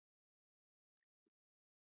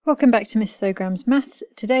Welcome back to Miss Sogram's Maths.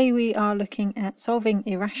 Today we are looking at solving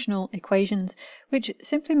irrational equations, which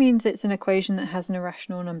simply means it's an equation that has an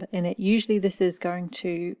irrational number in it. Usually this is going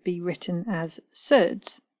to be written as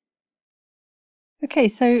surds. Okay,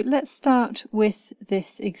 so let's start with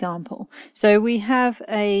this example. So we have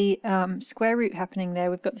a square root happening there.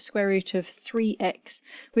 We've got the square root of 3x,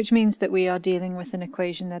 which means that we are dealing with an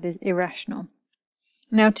equation that is irrational.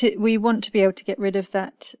 Now we want to be able to get rid of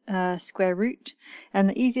that square root, and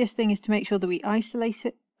the easiest thing is to make sure that we isolate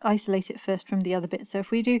it first from the other bit. So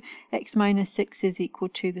if we do x minus 6 is equal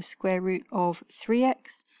to the square root of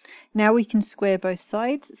 3x, now we can square both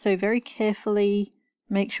sides. So very carefully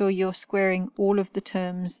make sure you're squaring all of the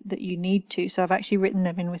terms that you need to. So I've actually written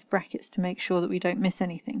them in with brackets to make sure that we don't miss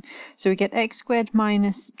anything. So we get x squared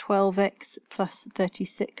minus 12x plus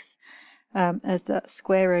 36 as that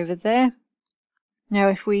square over there. Now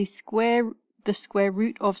if we square the square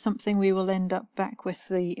root of something, we will end up back with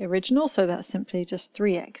the original, so that's simply just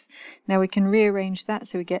 3x. Now we can rearrange that,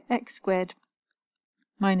 so we get x squared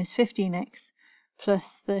minus 15x plus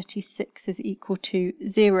 36 is equal to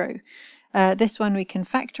 0. This one we can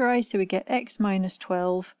factorize, so we get x minus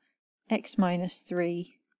 12, x minus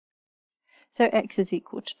 3. So x is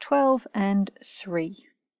equal to 12 and 3.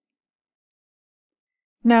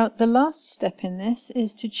 Now, the last step in this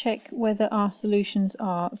is to check whether our solutions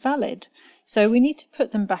are valid. So we need to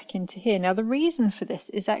put them back into here. Now, the reason for this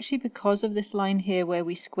is actually because of this line here where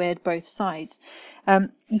we squared both sides.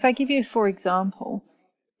 If I give you, for example,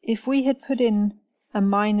 if we had put in a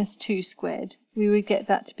minus 2 squared, we would get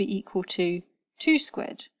that to be equal to 2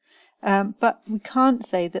 squared. But we can't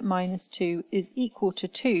say that minus 2 is equal to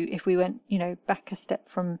 2 if we went, back a step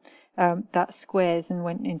from that squares and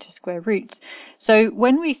went into square roots. So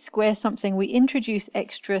when we square something, we introduce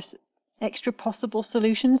extra possible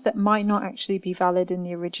solutions that might not actually be valid in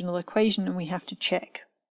the original equation, and we have to check.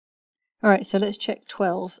 All right, so let's check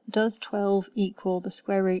 12. Does 12 equal the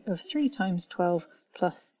square root of 3 times 12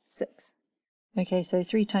 plus 6? Okay, so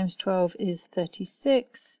 3 times 12 is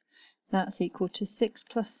 36. That's equal to 6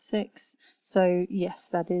 plus 6. So yes,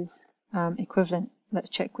 that is equivalent. Let's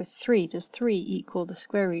check with 3. Does 3 equal the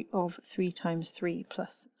square root of 3 times 3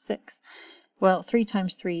 plus 6? Well, 3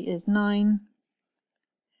 times 3 is 9.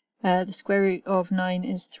 The square root of 9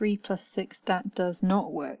 is 3 plus 6. That does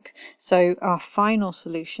not work. So our final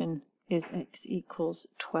solution is x equals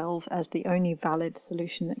 12 as the only valid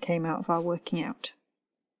solution that came out of our working out.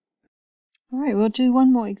 All right, we'll do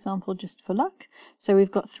one more example just for luck. So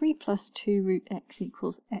we've got 3 plus 2 root x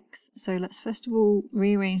equals x. So let's first of all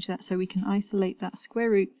rearrange that so we can isolate that square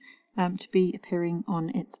root to be appearing on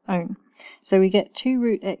its own. So we get 2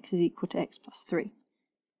 root x is equal to x plus 3.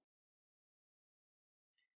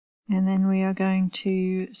 And then we are going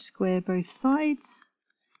to square both sides.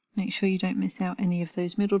 Make sure you don't miss out any of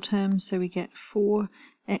those middle terms. So we get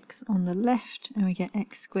 4x on the left, and we get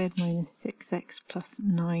x squared minus 6x plus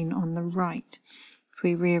 9 on the right. If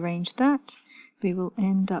we rearrange that, we will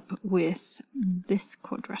end up with this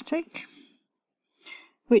quadratic,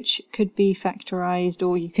 which could be factorized,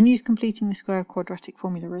 or you can use completing the square quadratic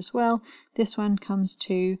formula as well. This one comes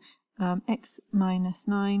to x minus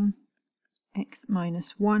 9, x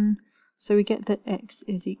minus 1. So we get that x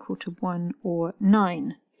is equal to 1 or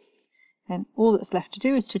 9. And all that's left to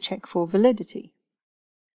do is to check for validity.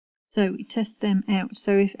 So we test them out.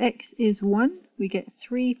 So if x is 1, we get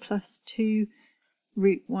 3 plus 2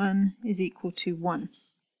 root 1 is equal to 1.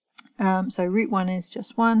 So root 1 is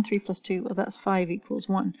just 1, 3 plus 2, well that's 5 equals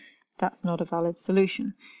 1. That's not a valid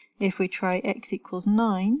solution. If we try x equals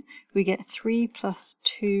 9, we get 3 plus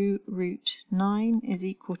 2 root 9 is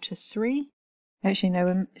equal to 3. Actually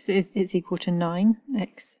no, it's equal to 9,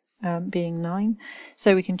 x being 9.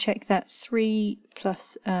 So we can check that 3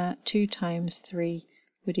 plus 2 times 3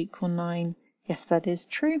 would equal 9. Yes, that is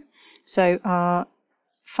true. So our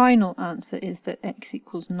final answer is that x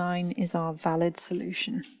equals 9 is our valid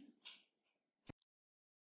solution.